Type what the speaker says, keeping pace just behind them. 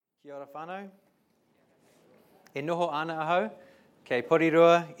Kia ora whanau. E noho ana ahau, kei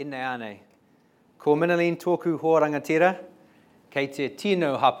porirua ina ane. Ko Minalene tōku hoa rangatira, kei te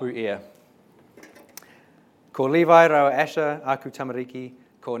tino hapu ia. Ko Levi rawa Asher, aku tamariki,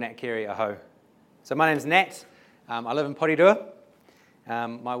 ko Nat Carey ahau. So my name's Nat. I live in Porirua.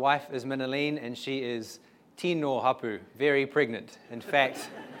 My wife is Minalene, and she is tino hapu, very pregnant. In fact,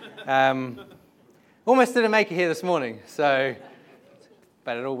 almost didn't make it here this morning,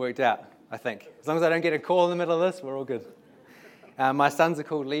 but it all worked out, I think. As long as I don't get a call in the middle of this, we're all good. My sons are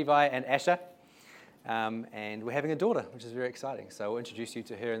called Levi and Asher, and we're having a daughter, which is very exciting. So we'll introduce you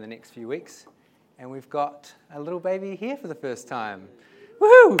to her in the next few weeks. And we've got a little baby here for the first time.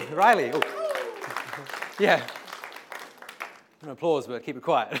 Woohoo! Riley. Ooh. Yeah. An applause, but keep it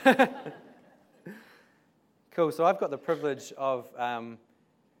quiet. Cool. So I've got the privilege of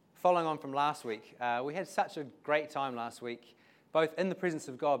following on from last week. We had such a great time last week, both in the presence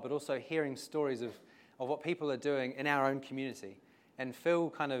of God, but also hearing stories of what people are doing in our own community. And Phil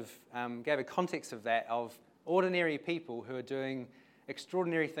kind of gave a context of that, of ordinary people who are doing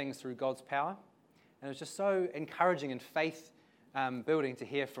extraordinary things through God's power. And it was just so encouraging and faith building to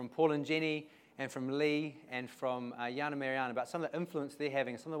hear from Paul and Jenny and from Lee and from Jan and Marianne about some of the influence they're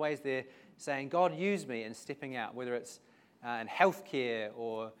having, some of the ways they're saying, God, use me, and stepping out, whether it's in healthcare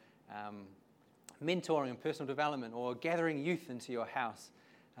or mentoring and personal development or gathering youth into your house.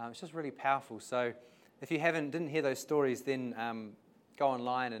 It's just really powerful. So if you didn't hear those stories, then go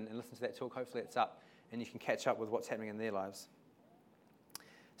online and listen to that talk. Hopefully it's up and you can catch up with what's happening in their lives.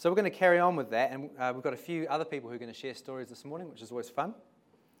 So we're going to carry on with that, and we've got a few other people who are going to share stories this morning, which is always fun.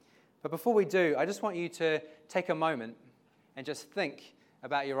 But before we do, I just want you to take a moment and just think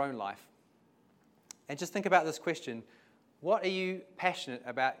about your own life. And just think about this question: what are you passionate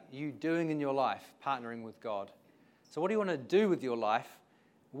about you doing in your life, partnering with God? So what do you want to do with your life,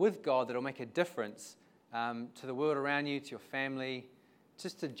 with God, that will make a difference to the world around you, to your family,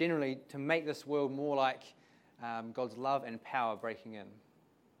 just to generally to make this world more like God's love and power breaking in?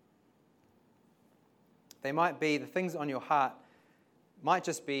 They might be, the things on your heart might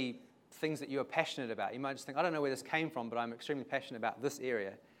just be things that you are passionate about. You might just think, I don't know where this came from, but I'm extremely passionate about this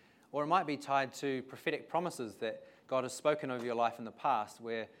area. Or it might be tied to prophetic promises that God has spoken over your life in the past,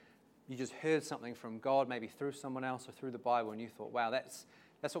 where you just heard something from God, maybe through someone else or through the Bible, and you thought, wow, that's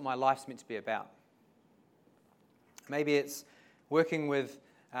what my life's meant to be about. Maybe it's working with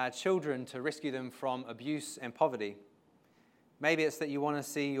children to rescue them from abuse and poverty. Maybe it's that you want to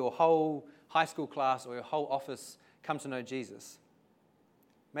see your whole high school class or your whole office come to know Jesus.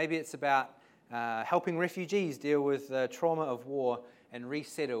 Maybe it's about helping refugees deal with the trauma of war and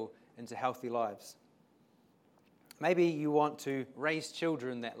resettle into healthy lives. Maybe you want to raise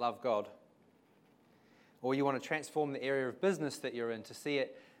children that love God. Or you want to transform the area of business that you're in to see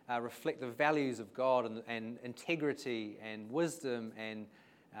it reflect the values of God and integrity and wisdom and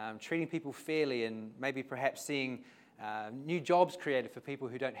treating people fairly, and maybe perhaps seeing new jobs created for people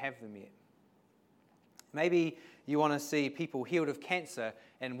who don't have them yet. Maybe you want to see people healed of cancer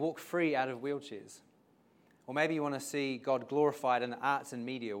and walk free out of wheelchairs. Or maybe you want to see God glorified in the arts and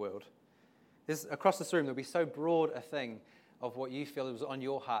media world. Across this room, there'll be so broad a thing of what you feel is on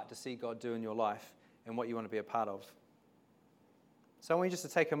your heart to see God do in your life and what you want to be a part of. So I want you just to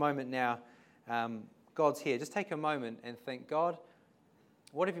take a moment now. God's here. Just take a moment and think, God,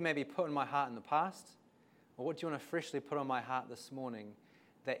 what have you maybe put in my heart in the past? Or what do you want to freshly put on my heart this morning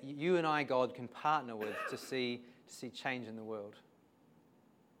that you and I, God, can partner with to see change in the world?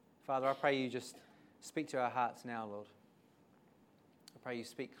 Father, I pray you just speak to our hearts now, Lord. I pray you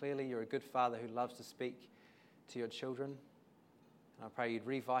speak clearly. You're a good Father who loves to speak to your children. And I pray you'd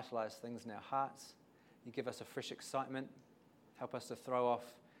revitalize things in our hearts. You give us a fresh excitement. Help us to throw off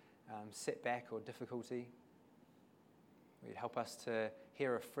setback or difficulty. You'd help us to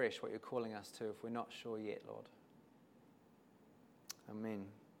hear afresh what you're calling us to if we're not sure yet, Lord. Amen.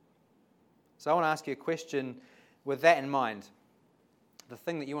 So I want to ask you a question with that in mind. The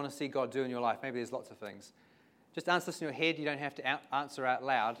thing that you want to see God do in your life. Maybe there's lots of things. Just answer this in your head. You don't have to answer out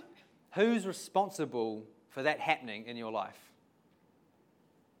loud. Who's responsible for that happening in your life?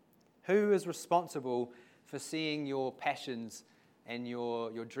 Who is responsible for seeing your passions and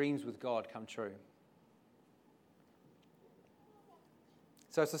your dreams with God come true?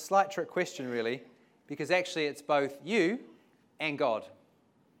 So it's a slight trick question, really, because actually it's both you and God.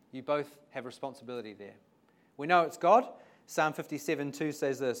 You both have responsibility there. We know it's God. Psalm 57:2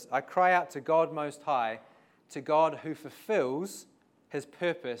 says this: I cry out to God Most High, to God who fulfills his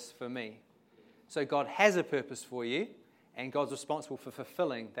purpose for me. So God has a purpose for you, and God's responsible for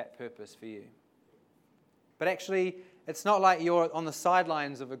fulfilling that purpose for you. But actually, It's not like you're on the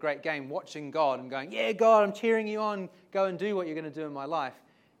sidelines of a great game watching God and going, yeah, God, I'm cheering you on. Go and do what you're going to do in my life.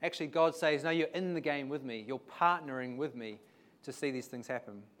 Actually, God says, no, you're in the game with me. You're partnering with me to see these things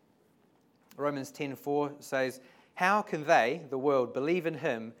happen. Romans 10:4 says, how can they, the world, believe in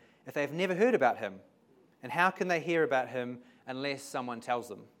him if they have never heard about him? And how can they hear about him unless someone tells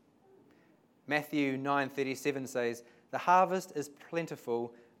them? Matthew 9:37 says, the harvest is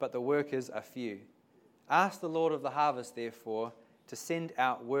plentiful, but the workers are few. Ask the Lord of the harvest, therefore, to send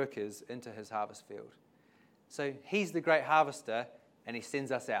out workers into his harvest field. So he's the great harvester, and he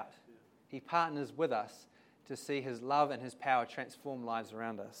sends us out. He partners with us to see his love and his power transform lives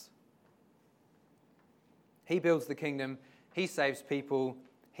around us. He builds the kingdom, he saves people,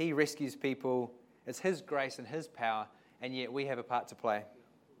 he rescues people. It's his grace and his power, and yet we have a part to play.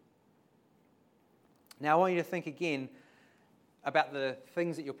 Now I want you to think again about the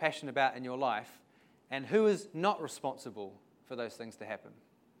things that you're passionate about in your life, and who is not responsible for those things to happen?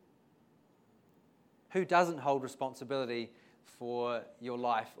 Who doesn't hold responsibility for your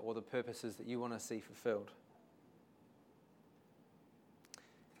life or the purposes that you want to see fulfilled?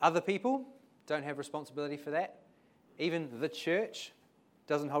 Other people don't have responsibility for that. Even the church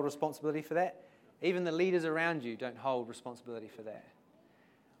doesn't hold responsibility for that. Even the leaders around you don't hold responsibility for that.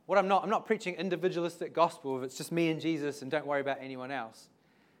 I'm not preaching individualistic gospel if it's just me and Jesus and don't worry about anyone else.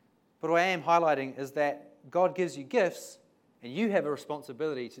 But what I am highlighting is that God gives you gifts and you have a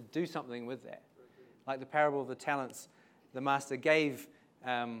responsibility to do something with that. Like the parable of the talents, the master gave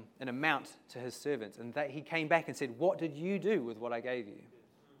an amount to his servants, and that he came back and said, what did you do with what I gave you?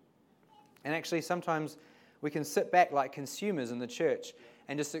 And actually sometimes we can sit back like consumers in the church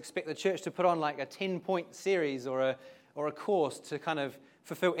and just expect the church to put on like a 10-point series or a course to kind of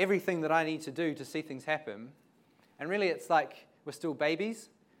fulfill everything that I need to do to see things happen. And really it's like we're still babies.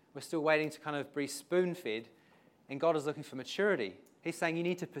 We're still waiting to kind of be spoon-fed, and God is looking for maturity. He's saying you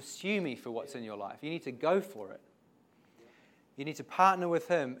need to pursue me for what's in your life. You need to go for it. You need to partner with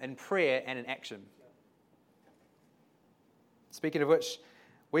him in prayer and in action. Speaking of which,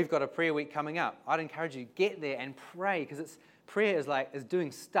 we've got a prayer week coming up. I'd encourage you, get there and pray, because prayer is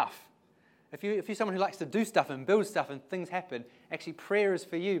doing stuff. If you're someone who likes to do stuff and build stuff and things happen, actually prayer is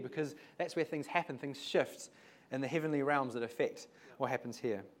for you, because that's where things happen, things shift in the heavenly realms that affect what happens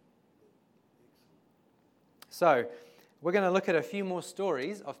here. So, we're going to look at a few more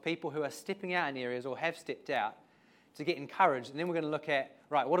stories of people who are stepping out in areas or have stepped out to get encouraged, and then we're going to look at,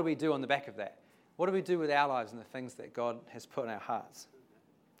 right, what do we do on the back of that? What do we do with our lives and the things that God has put in our hearts?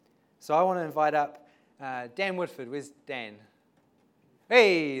 So I want to invite up Dan Woodford. Where's Dan?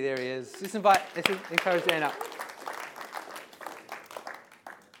 Hey, there he is. Let's encourage Dan up.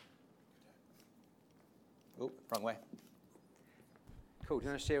 Oh, wrong way. Cool. Do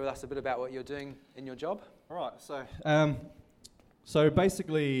you want to share with us a bit about what you're doing in your job? All right. So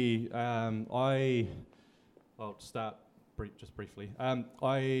basically, I'll start just briefly. I'm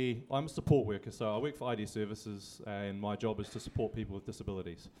a support worker, so I work for ID Services, and my job is to support people with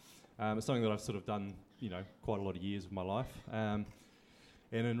disabilities. It's something that I've sort of done, quite a lot of years of my life. And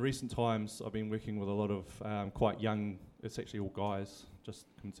in recent times, I've been working with a lot of quite young. It's actually all guys, just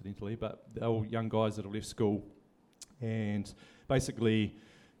coincidentally, but they're all young guys that have left school, and basically,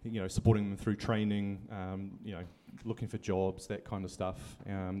 supporting them through training, looking for jobs, that kind of stuff.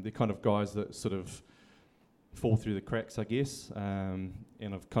 They're kind of guys that sort of fall through the cracks, I guess, and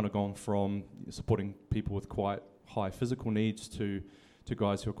I've kind of gone from supporting people with quite high physical needs to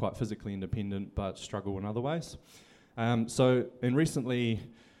guys who are quite physically independent but struggle in other ways. And recently,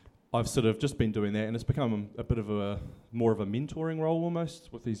 I've sort of just been doing that, and it's become a bit of more of a mentoring role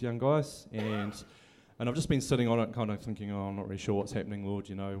almost with these young guys, and I've just been sitting on it kind of thinking, I'm not really sure what's happening, Lord,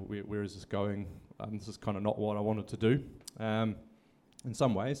 where is this going? This is kind of not what I wanted to do. In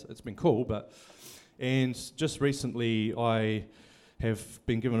some ways, it's been cool, and just recently I have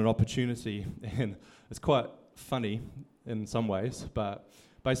been given an opportunity, and it's quite funny in some ways, but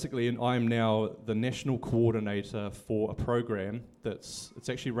basically I'm now the national coordinator for a program it's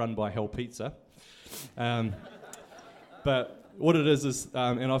actually run by Hell Pizza. But what it is,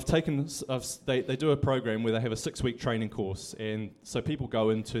 and I've taken, they do a program where they have a 6-week training course, and so people go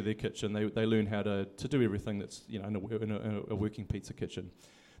into their kitchen, they learn how to do everything that's in a working pizza kitchen.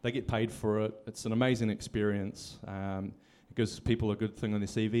 They get paid for it. It's an amazing experience. It gives people a good thing on their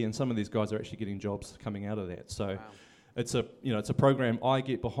CV, and some of these guys are actually getting jobs coming out of that. So, wow. It's a program I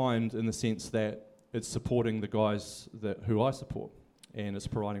get behind in the sense that it's supporting the guys who I support, and it's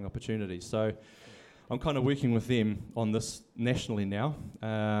providing opportunities. So, I'm kind of working with them on this nationally now.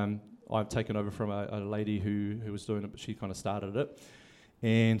 I've taken over from a lady who was doing it, but she kind of started it.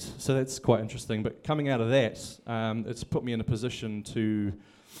 And so that's quite interesting. But coming out of that, it's put me in a position to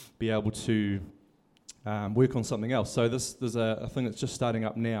be able to work on something else. So there's a thing that's just starting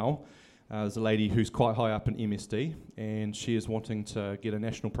up now. There's a lady who's quite high up in MSD, and she is wanting to get a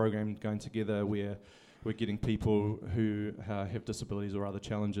national program going together where we're getting people who have disabilities or other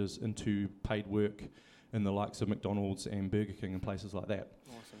challenges into paid work in the likes of McDonald's and Burger King and places like that.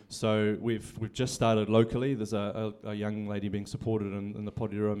 Awesome. So we've just started locally. There's a young lady being supported in the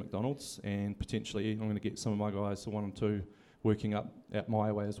Porirua McDonald's, and potentially I'm going to get some of my guys, 1 and 2, working up at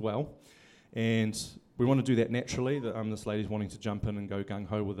my way as well. And we want to do that naturally. This lady's wanting to jump in and go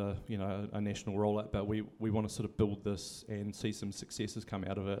gung-ho with a national rollout, but we want to sort of build this and see some successes come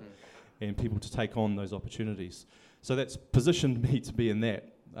out of it and people to take on those opportunities. So that's positioned me to be in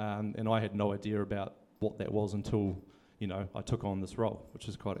that, and I had no idea about what that was until I took on this role, which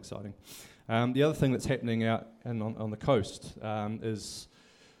is quite exciting. The other thing that's happening out on the coast is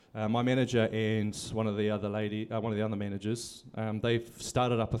my manager and one of the other managers, they've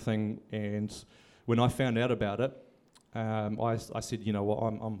started up a thing, and when I found out about it, I said, you know what,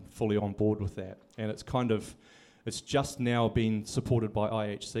 I'm fully on board with that. And it's just now been supported by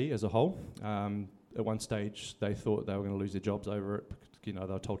IHC as a whole. At one stage, they thought they were going to lose their jobs over it. They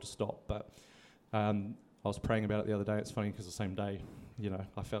were told to stop. But I was praying about it the other day. It's funny because the same day,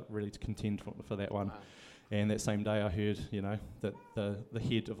 I felt really to contend for that one. Wow. And that same day I heard, that the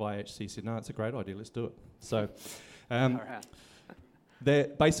head of IHC said, no, it's a great idea, let's do it. So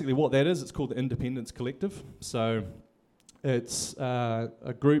that basically what that is, it's called the Independence Collective. So it's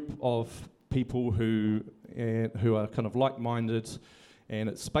a group of people who are kind of like-minded, and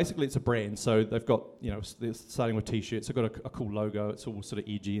it's a brand. So they've got, they're starting with T-shirts, they've got a cool logo, it's all sort of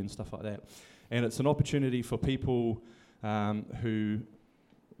edgy and stuff like that. And it's an opportunity for people who...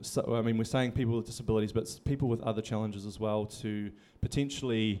 we're saying people with disabilities, but it's people with other challenges as well to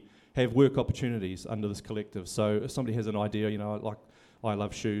potentially have work opportunities under this collective. So if somebody has an idea, like I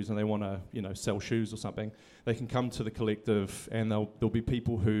love shoes and they want to, sell shoes or something, they can come to the collective, and there'll be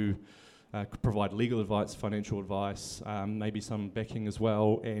people who provide legal advice, financial advice, maybe some backing as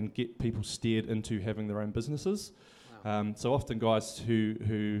well, and get people steered into having their own businesses. Wow. So often guys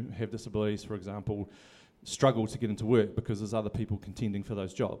who have disabilities, for example, struggle to get into work because there's other people contending for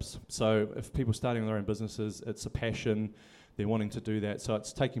those jobs. So if people are starting their own businesses, it's a passion, they're wanting to do that. So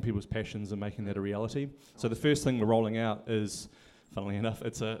it's taking people's passions and making that a reality. So the first thing we're rolling out is, funnily enough,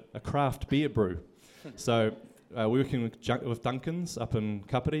 it's a craft beer brew. So we're working with Duncan's up in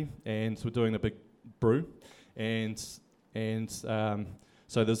Kapiti, and we're doing a big brew. So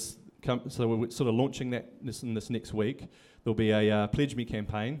we're sort of launching this next week. There'll be a Pledge Me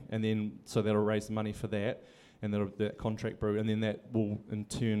campaign, and then so that'll raise the money for that, and that contract brew, and then that will in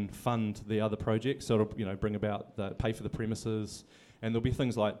turn fund the other projects. So it'll bring about pay for the premises, and there'll be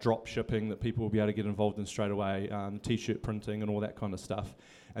things like drop shipping that people will be able to get involved in straight away, T-shirt printing and all that kind of stuff.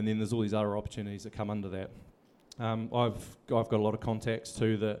 And then there's all these other opportunities that come under that. I've got a lot of contacts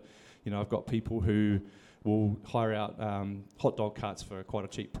too that I've got people who will hire out hot dog carts for quite a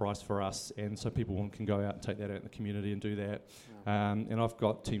cheap price for us, and so people can go out and take that out in the community and do that. Yeah. And I've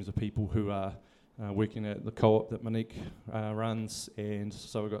got teams of people who are working at the co-op that Monique runs, and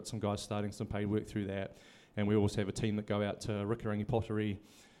so we've got some guys starting some paid work through that. And we also have a team that go out to Rikarangi Pottery,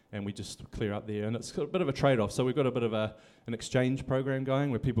 and we just clear up there. And it's got a bit of a trade-off. So we've got a bit of an exchange program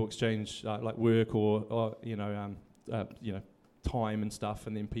going where people exchange like work or time and stuff,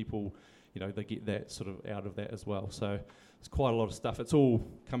 and then people... they get that sort of out of that as well. So it's quite a lot of stuff. It's all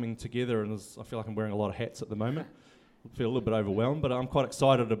coming together, and I feel like I'm wearing a lot of hats at the moment. I feel a little bit overwhelmed, but I'm quite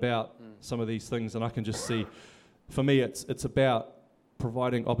excited about some of these things, and I can just see, for me, it's about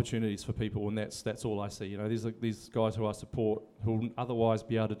providing opportunities for people, and that's all I see. These guys who I support who will otherwise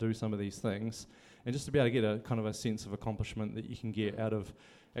be able to do some of these things, and just to be able to get a kind of a sense of accomplishment that you can get out of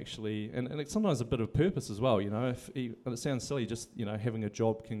actually, and it's sometimes a bit of purpose as well, and it sounds silly, just, having a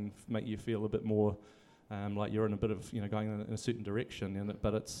job can make you feel a bit more like you're in a bit of, going in a certain direction,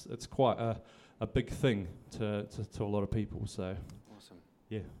 but it's quite a big thing to a lot of people, so. Awesome.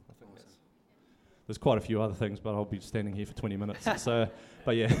 Yeah, I think awesome. There's quite a few other things, but I'll be standing here for 20 minutes, so,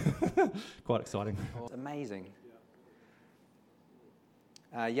 but yeah, quite exciting. It's amazing.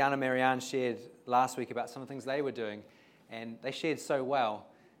 Jan and Marianne shared last week about some of the things they were doing, and they shared so well.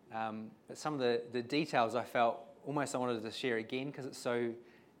 But some of the details I felt almost I wanted to share again because it's so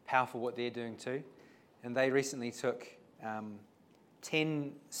powerful what they're doing too. And they recently took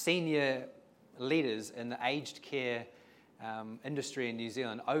 10 senior leaders in the aged care industry in New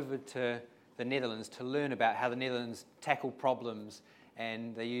Zealand over to the Netherlands to learn about how the Netherlands tackle problems,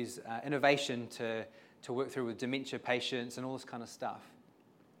 and they use innovation to work through with dementia patients and all this kind of stuff.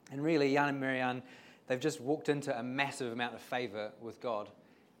 And really, Jan and Marianne, they've just walked into a massive amount of favour with God.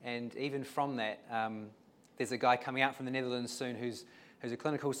 And even from that, there's a guy coming out from the Netherlands soon who's a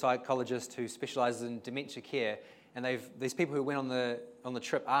clinical psychologist who specialises in dementia care. And these people who went on the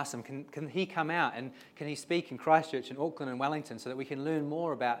trip asked him, can he come out and can he speak in Christchurch and Auckland and Wellington so that we can learn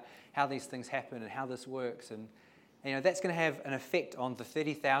more about how these things happen and how this works. And that's going to have an effect on the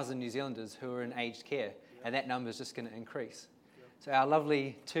 30,000 New Zealanders who are in aged care. And that number is just going to increase. So our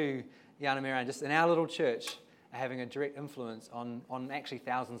lovely two, Jan and Marianne, just in our little church, are having a direct influence on actually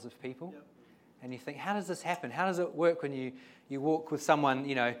thousands of people. And you think, how does this happen? How does it work when you walk with someone,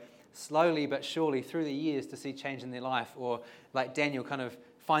 slowly but surely through the years to see change in their life? Or like Daniel kind of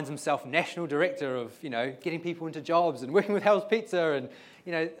finds himself national director of, getting people into jobs and working with Hell's Pizza and,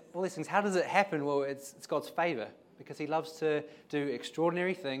 all these things. How does it happen? Well, it's God's favour, because he loves to do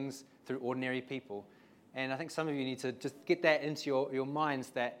extraordinary things through ordinary people. And I think some of you need to just get that into your minds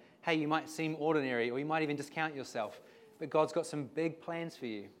that, hey, you might seem ordinary or you might even discount yourself, but God's got some big plans for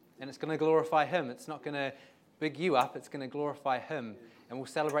you, and it's going to glorify him. It's not going to big you up, it's going to glorify him, and we'll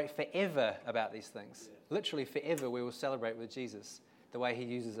celebrate forever about these things. Literally forever we will celebrate with Jesus the way he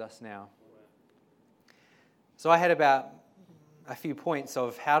uses us now. So I had about a few points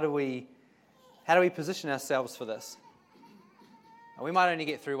of how do we position ourselves for this. We might only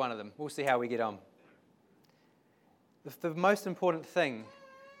get through one of them. We'll see how we get on. The most important thing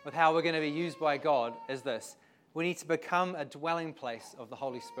with how we're going to be used by God is this. We need to become a dwelling place of the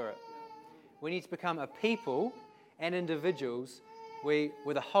Holy Spirit. We need to become a people and individuals where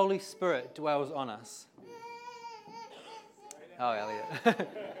the Holy Spirit dwells on us. Oh, Elliot.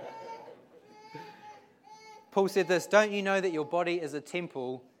 Paul said this, don't you know that your body is a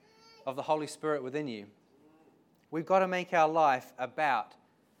temple of the Holy Spirit within you? We've got to make our life about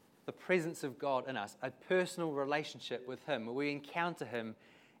the presence of God in us, a personal relationship with him where we encounter him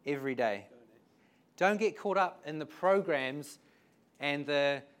every day. Don't get caught up in the programs and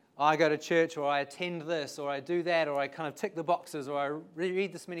I go to church, or I attend this, or I do that, or I kind of tick the boxes, or I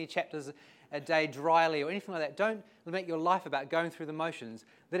read this many chapters a day dryly, or anything like that. Don't make your life about going through the motions.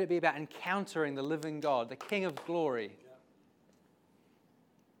 Let it be about encountering the living God, the King of glory.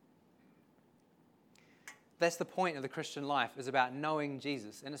 That's the point of the Christian life, is about knowing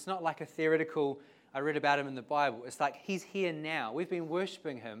Jesus. And it's not like a theoretical, I read about him in the Bible. It's like he's here now. We've been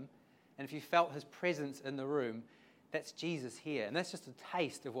worshipping him. And if you felt his presence in the room, that's Jesus here. And that's just a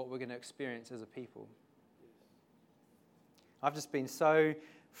taste of what we're going to experience as a people. I've just been so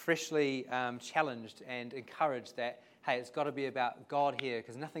freshly challenged and encouraged that, hey, it's got to be about God here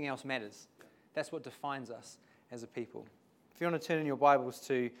because nothing else matters. That's what defines us as a people. If you want to turn in your Bibles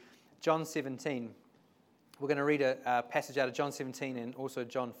to John 17, we're going to read a passage out of John 17 and also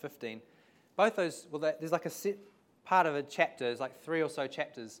John 15. Both those, there's like a set part of a chapter, there's like 3 or so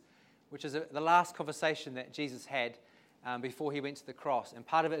chapters, which is the last conversation that Jesus had before he went to the cross. And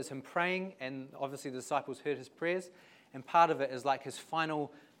part of it is him praying, and obviously the disciples heard his prayers. And part of it is like his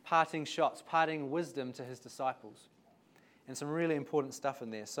final parting shots, parting wisdom to his disciples. And some really important stuff in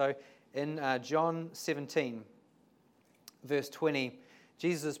there. So in John 17, verse 20,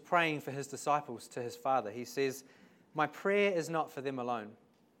 Jesus is praying for his disciples to his Father. He says, "My prayer is not for them alone.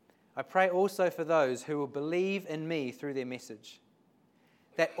 I pray also for those who will believe in me through their message,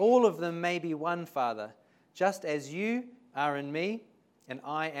 that all of them may be one, Father, just as you are in me and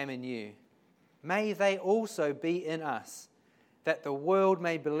I am in you. May they also be in us, that the world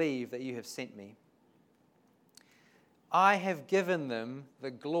may believe that you have sent me. I have given them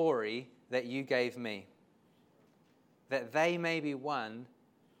the glory that you gave me, that they may be one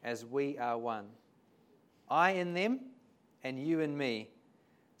as we are one. I in them and you in me,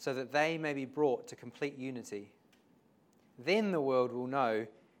 so that they may be brought to complete unity. Then the world will know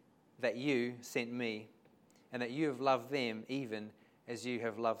that you sent me, and that you have loved them even as you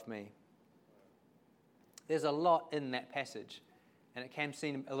have loved me." There's a lot in that passage, and it can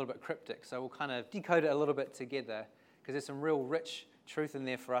seem a little bit cryptic, so we'll kind of decode it a little bit together, because there's some real rich truth in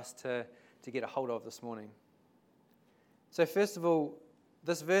there for us to get a hold of this morning. So first of all,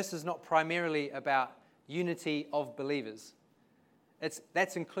 this verse is not primarily about unity of believers.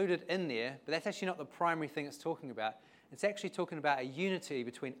 That's included in there, but that's actually not the primary thing it's talking about. It's actually talking about a unity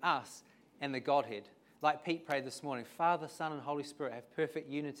between us and the Godhead. Like Pete prayed this morning, Father, Son, and Holy Spirit have perfect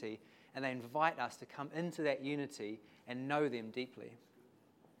unity, and they invite us to come into that unity and know them deeply.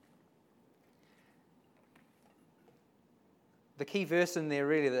 The key verse in there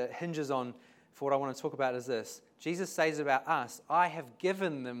really that hinges on for what I want to talk about is this. Jesus says about us, I have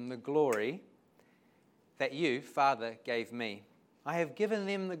given them the glory that you, Father, gave me. I have given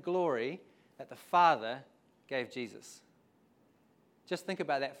them the glory that the Father gave Jesus. Just think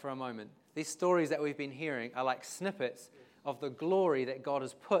about that for a moment. These stories that we've been hearing are like snippets of the glory that God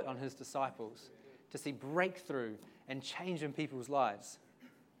has put on his disciples to see breakthrough and change in people's lives.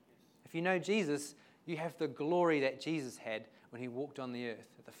 If you know Jesus, you have the glory that Jesus had when he walked on the earth,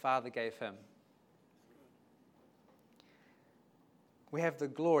 that the Father gave him. We have the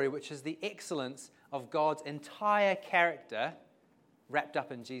glory, which is the excellence of God's entire character wrapped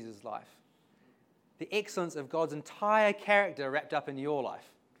up in Jesus' life. The excellence of God's entire character wrapped up in your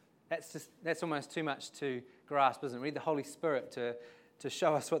life. That's almost too much to grasp, isn't it? We need the Holy Spirit to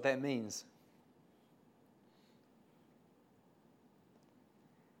show us what that means.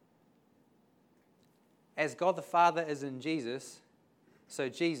 As God the Father is in Jesus, so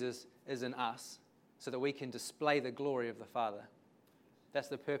Jesus is in us, so that we can display the glory of the Father. That's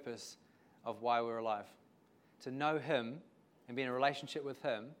the purpose of why we're alive. To know him and be in a relationship with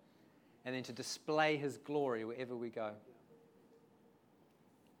him, and then to display his glory wherever we go.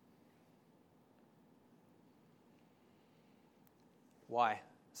 Why?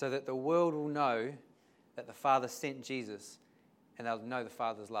 So that the world will know that the Father sent Jesus, and they'll know the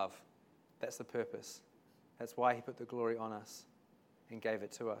Father's love. That's the purpose. That's why he put the glory on us and gave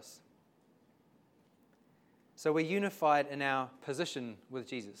it to us. So we're unified in our position with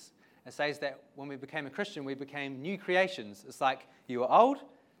Jesus. It says that when we became a Christian, we became new creations. It's like you were old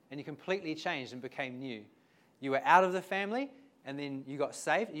and you completely changed and became new. You were out of the family and then you got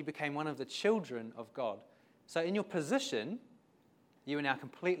saved. You became one of the children of God. So in your position, you are now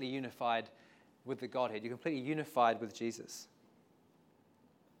completely unified with the Godhead. You're completely unified with Jesus.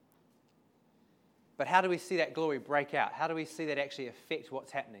 But how do we see that glory break out? How do we see that actually affect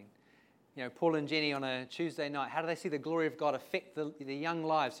what's happening? You know, Paul and Jenny on a Tuesday night, how do they see the glory of God affect the young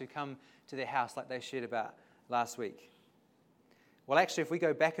lives who come to their house like they shared about last week? Well, actually, if we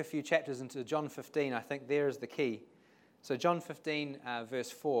go back a few chapters into John 15, I think there is the key. So John 15,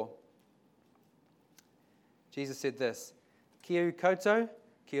 verse 4, Jesus said this, Kia koto,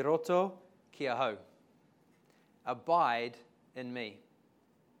 kia roto, kia ho. Abide in me.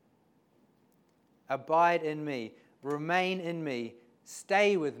 Abide in me. Remain in me.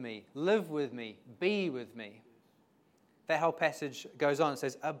 Stay with me, live with me, be with me. That whole passage goes on. It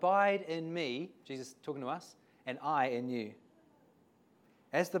says, abide in me, Jesus talking to us, and I in you.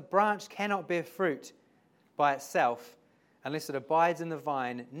 As the branch cannot bear fruit by itself unless it abides in the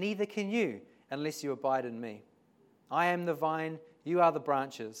vine, neither can you unless you abide in me. I am the vine, you are the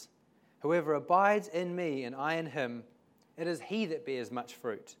branches. Whoever abides in me and I in him, it is he that bears much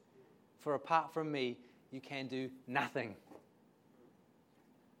fruit. For apart from me, you can do nothing.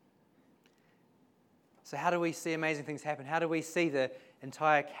 So how do we see amazing things happen? How do we see the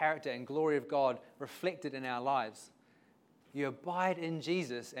entire character and glory of God reflected in our lives? You abide in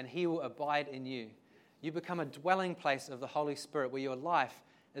Jesus and he will abide in you. You become a dwelling place of the Holy Spirit where your life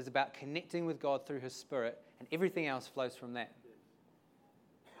is about connecting with God through his Spirit and everything else flows from that.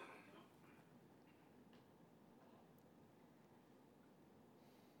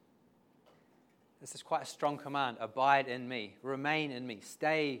 This is quite a strong command. Abide in me. Remain in me.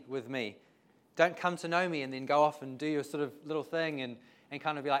 Stay with me. Don't come to know me and then go off and do your sort of little thing and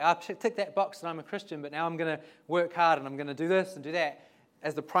kind of be like, tick that box and I'm a Christian, but now I'm going to work hard and I'm going to do this and do that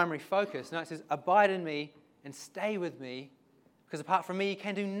as the primary focus. No, it says, abide in me and stay with me, because apart from me, you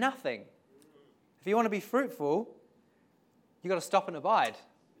can do nothing. If you want to be fruitful, you've got to stop and abide.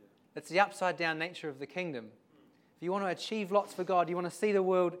 That's the upside down nature of the kingdom. If you want to achieve lots for God, you want to see the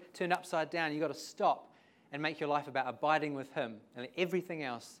world turned upside down, you've got to stop and make your life about abiding with him and let everything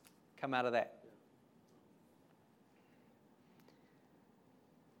else come out of that.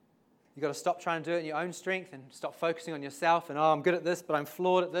 You've got to stop trying to do it in your own strength and stop focusing on yourself and, I'm good at this, but I'm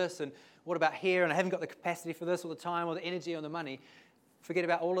flawed at this, and what about here, and I haven't got the capacity for this or the time or the energy or the money. Forget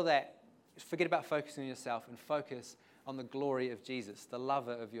about all of that. Forget about focusing on yourself and focus on the glory of Jesus, the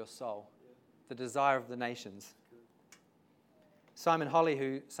lover of your soul, the desire of the nations. Simon Holly,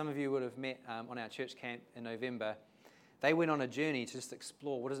 who some of you would have met on our church camp in November, they went on a journey to just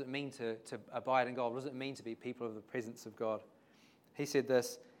explore what does it mean to abide in God? What does it mean to be people of the presence of God? He said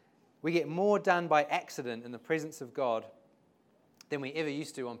this, we get more done by accident in the presence of God than we ever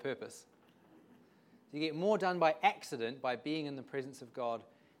used to on purpose. You get more done by accident by being in the presence of God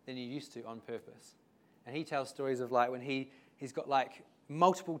than you used to on purpose. And he tells stories of like when he's got like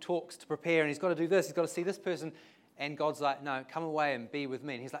multiple talks to prepare and he's got to do this, he's got to see this person, and God's like, no, come away and be with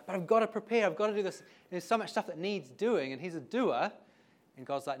me. And he's like, but I've got to prepare, I've got to do this. There's so much stuff that needs doing, and he's a doer. And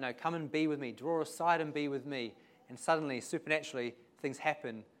God's like, no, come and be with me. Draw aside and be with me. And suddenly, supernaturally, things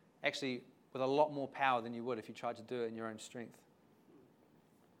happen actually with a lot more power than you would if you tried to do it in your own strength.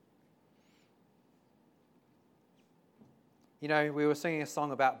 You know, we were singing a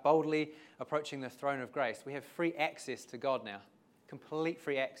song about boldly approaching the throne of grace. We have free access to God now, complete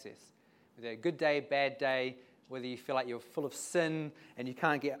free access. Whether a good day, bad day, whether you feel like you're full of sin and you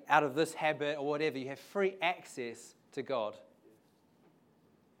can't get out of this habit or whatever, you have free access to God.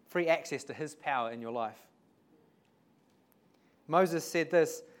 Free access to His power in your life. Moses said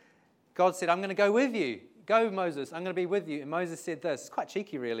this. God said, I'm going to go with you. Go, Moses, I'm going to be with you. And Moses said this. It's quite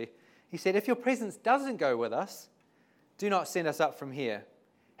cheeky, really. He said, if your presence doesn't go with us, do not send us up from here.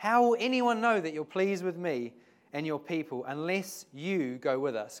 How will anyone know that you're pleased with me and your people unless you go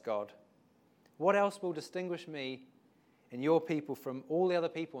with us, God? What else will distinguish me and your people from all the other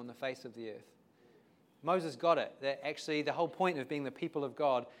people on the face of the earth? Moses got it, that actually the whole point of being the people of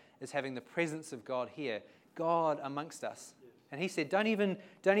God is having the presence of God here, God amongst us. And he said, don't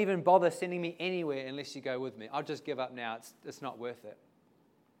even bother sending me anywhere unless you go with me. I'll just give up now. It's not worth it.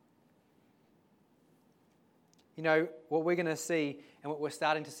 You know, what we're going to see and what we're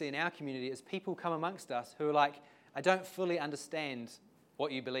starting to see in our community is people come amongst us who are like, I don't fully understand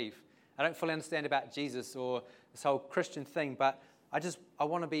what you believe. I don't fully understand about Jesus or this whole Christian thing, but I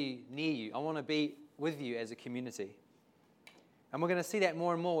want to be near you. I want to be with you as a community. And we're going to see that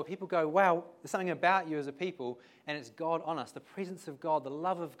more and more where people go, wow, there's something about you as a people, and it's God on us, the presence of God, the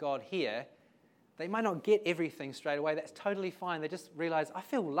love of God here. They might not get everything straight away. That's totally fine. They just realize, I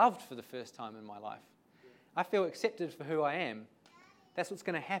feel loved for the first time in my life. I feel accepted for who I am. That's what's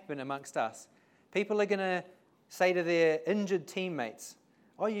going to happen amongst us. People are going to say to their injured teammates,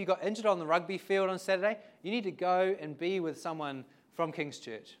 oh, you got injured on the rugby field on Saturday? You need to go and be with someone from King's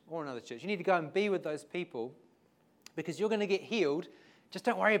Church or another church. You need to go and be with those people because you're going to get healed. Just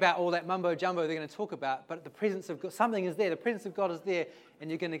don't worry about all that mumbo-jumbo they're going to talk about, but the presence of God, something is there. The presence of God is there, and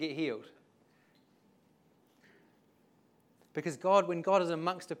you're going to get healed. Because when God is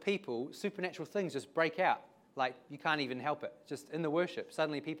amongst a people, supernatural things just break out. Like, you can't even help it. Just in the worship,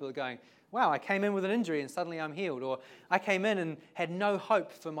 suddenly people are going, wow, I came in with an injury and suddenly I'm healed. Or I came in and had no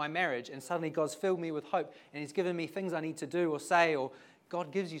hope for my marriage and suddenly God's filled me with hope and He's given me things I need to do or say. Or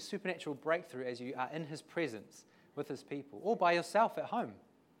God gives you supernatural breakthrough as you are in His presence with His people. Or by yourself at home.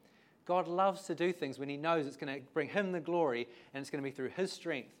 God loves to do things when He knows it's going to bring Him the glory and it's going to be through His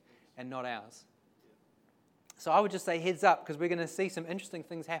strength and not ours. So I would just say heads up, because we're going to see some interesting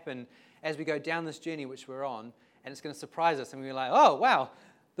things happen as we go down this journey which we're on, and it's going to surprise us, and we're like, oh, wow,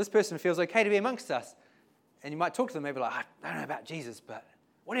 this person feels okay to be amongst us. And you might talk to them, maybe like, I don't know about Jesus, but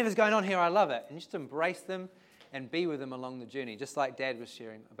whatever's going on here, I love it. And just embrace them and be with them along the journey, just like Dad was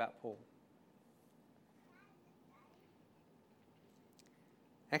sharing about Paul.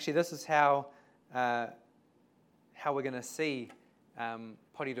 Actually, this is how we're going to see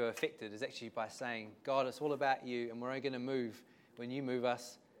Porido affected, is actually by saying, God, it's all about you, and we're only going to move when you move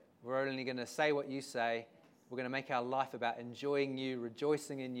us. We're only going to say what you say. We're going to make our life about enjoying you,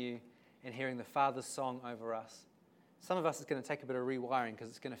 rejoicing in you, and hearing the Father's song over us. Some of us it's going to take a bit of rewiring because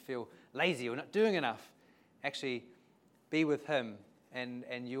it's going to feel lazy. We're not doing enough. Actually, be with Him, and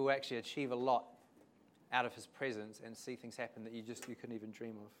you'll actually achieve a lot out of His presence and see things happen that you couldn't even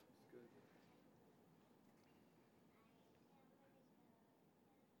dream of.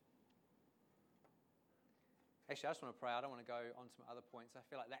 Actually, I just want to pray. I don't want to go on to some other points. I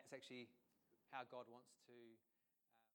feel like that's actually how God wants to